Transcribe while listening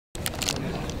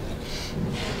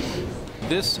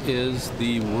This is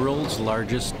the world's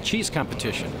largest cheese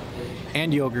competition,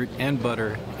 and yogurt and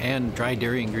butter and dry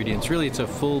dairy ingredients. Really, it's a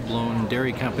full-blown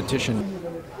dairy competition.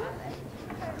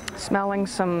 Smelling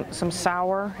some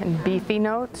sour and beefy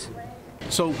notes.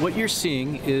 So what you're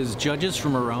seeing is judges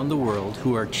from around the world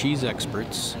who are cheese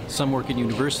experts. Some work at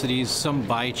universities, some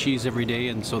buy cheese every day,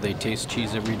 and so they taste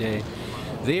cheese every day.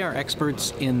 They are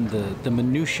experts in the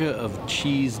minutia of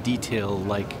cheese detail,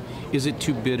 like, is it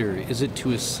too bitter? Is it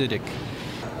too acidic?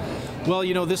 Well,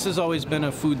 you know, this has always been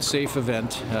a food-safe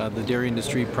event. The dairy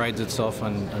industry prides itself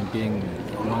on being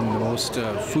among the most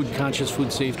food-conscious,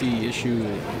 food safety issue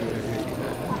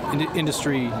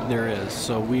industry there is.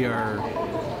 So we are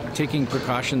taking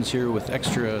precautions here with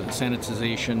extra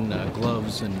sanitization,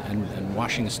 gloves, and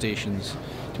washing stations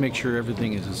to make sure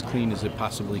everything is as clean as it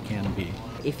possibly can be.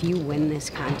 If you win this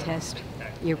contest,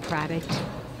 your product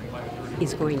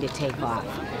is going to take off.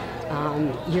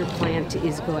 Your plant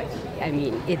is going, I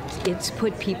mean, it's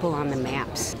put people on the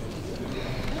maps.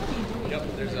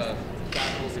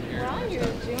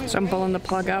 So I'm pulling the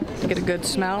plug up to get a good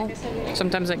smell.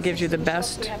 Sometimes that gives you the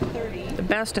best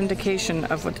indication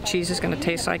of what the cheese is going to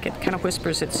taste like. It kind of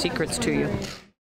whispers its secrets to you.